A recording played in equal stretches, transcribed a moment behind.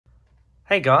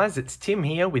Hey guys, it's Tim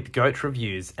here with Goat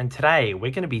Reviews, and today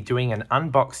we're going to be doing an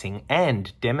unboxing and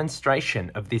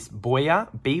demonstration of this Boya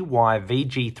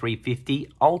BY-VG350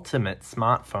 Ultimate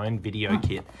Smartphone Video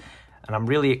Kit. And I'm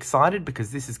really excited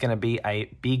because this is going to be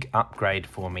a big upgrade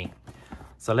for me.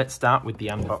 So let's start with the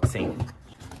unboxing.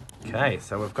 Okay,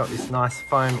 so we've got this nice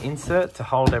foam insert to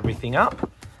hold everything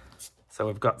up. So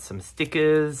we've got some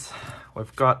stickers,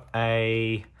 we've got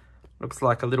looks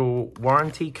like a little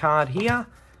warranty card here.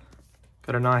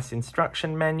 Got a nice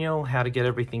instruction manual, how to get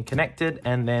everything connected,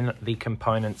 and then the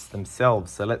components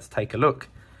themselves. So let's take a look.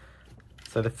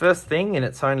 So the first thing in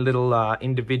its own little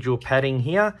individual padding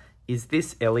here is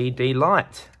this LED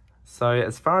light. So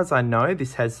as far as I know,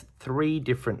 this has 3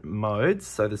 different modes.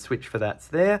 So the switch for that's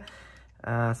there.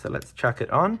 So let's chuck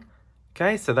it on.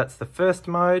 Okay, so that's the first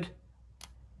mode.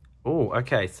 Oh,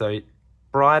 okay, so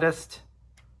brightest,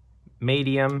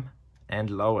 medium,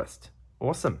 and lowest.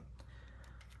 Awesome.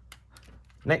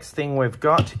 Next thing we've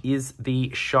got is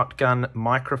the shotgun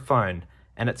microphone,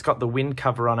 and it's got the wind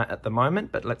cover on it at the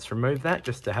moment, but let's remove that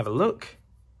just to have a look.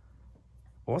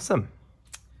 Awesome.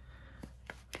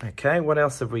 Okay, what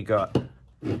else have we got?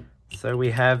 So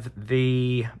we have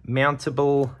the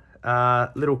mountable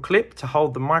little clip to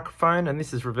hold the microphone, and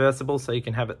this is reversible so you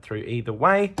can have it through either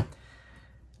way.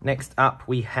 Next up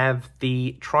we have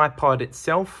the tripod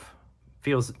itself.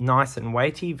 Feels nice and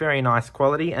weighty, very nice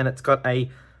quality, and it's got a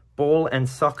ball and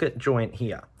socket joint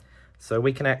here. So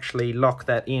we can actually lock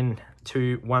that in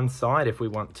to one side if we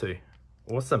want to.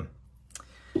 Awesome.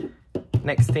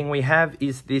 Next thing we have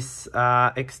is this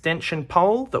extension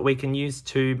pole that we can use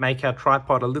to make our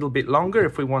tripod a little bit longer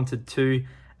if we wanted to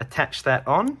attach that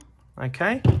on.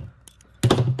 Okay.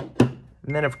 And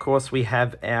then of course we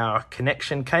have our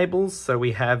connection cables. So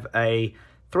we have a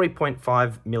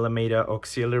 3.5mm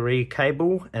auxiliary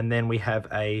cable, and then we have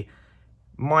a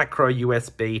micro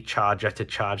USB charger to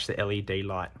charge the LED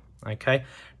light. Okay,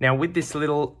 now with this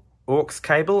little aux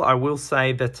cable, I will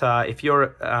say that if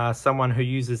you're someone who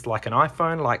uses like an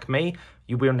iPhone like me,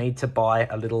 you will need to buy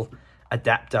a little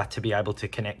adapter to be able to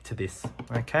connect to this.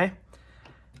 Okay,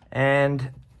 and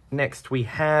next we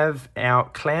have our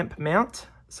clamp mount.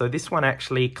 So this one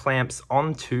actually clamps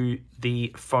onto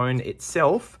the phone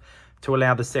itself to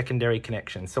allow the secondary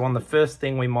connection. So on the first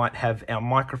thing we might have our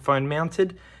microphone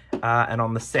mounted, and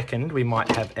on the second we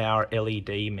might have our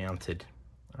LED mounted.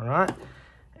 All right,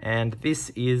 and this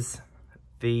is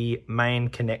the main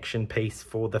connection piece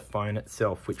for the phone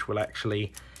itself, which will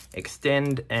actually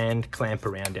extend and clamp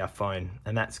around our phone,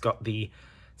 and that's got the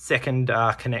second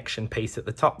connection piece at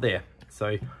the top there.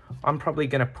 So I'm probably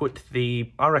going to put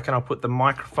I reckon I'll put the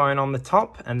microphone on the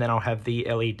top, and then I'll have the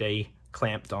LED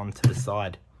clamped on to the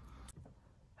side.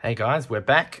 Hey guys, we're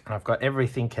back and I've got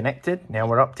everything connected. Now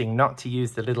we're opting not to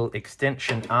use the little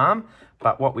extension arm,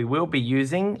 but what we will be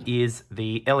using is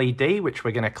the LED, which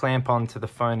we're going to clamp onto the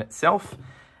phone itself.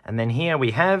 And then here we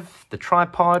have the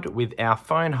tripod with our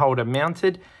phone holder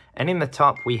mounted, and in the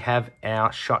top we have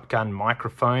our shotgun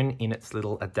microphone in its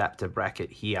little adapter bracket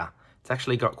here. It's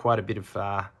actually got quite a bit of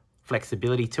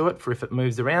flexibility to it for if it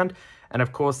moves around. And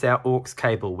of course our aux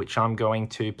cable, which I'm going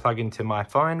to plug into my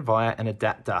phone via an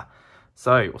adapter.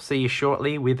 So we'll see you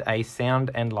shortly with a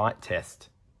sound and light test.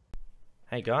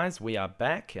 Hey guys, we are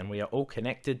back and we are all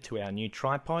connected to our new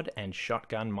tripod and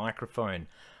shotgun microphone.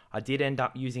 I did end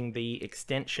up using the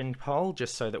extension pole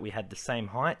just so that we had the same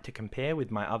height to compare with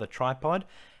my other tripod,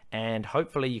 and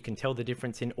hopefully you can tell the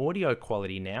difference in audio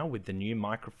quality now with the new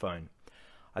microphone.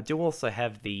 I do also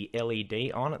have the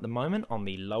LED on at the moment on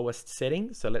the lowest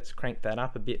setting, so let's crank that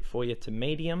up a bit for you to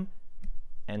medium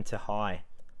and to high.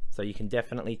 So you can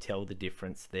definitely tell the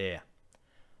difference there.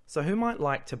 So who might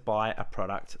like to buy a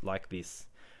product like this?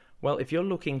 Well, if you're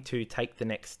looking to take the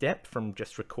next step from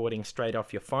just recording straight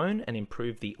off your phone and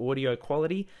improve the audio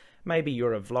quality, maybe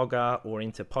you're a vlogger or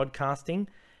into podcasting,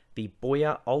 the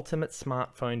Boya Ultimate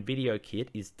Smartphone Video Kit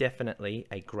is definitely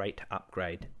a great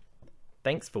upgrade.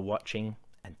 Thanks for watching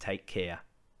and take care.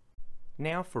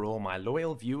 Now for all my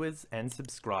loyal viewers and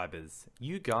subscribers,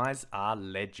 you guys are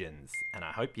legends, and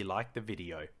I hope you liked the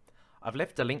video. I've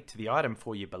left a link to the item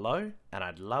for you below, and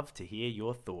I'd love to hear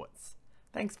your thoughts.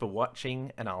 Thanks for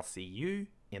watching, and I'll see you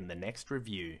in the next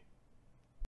review.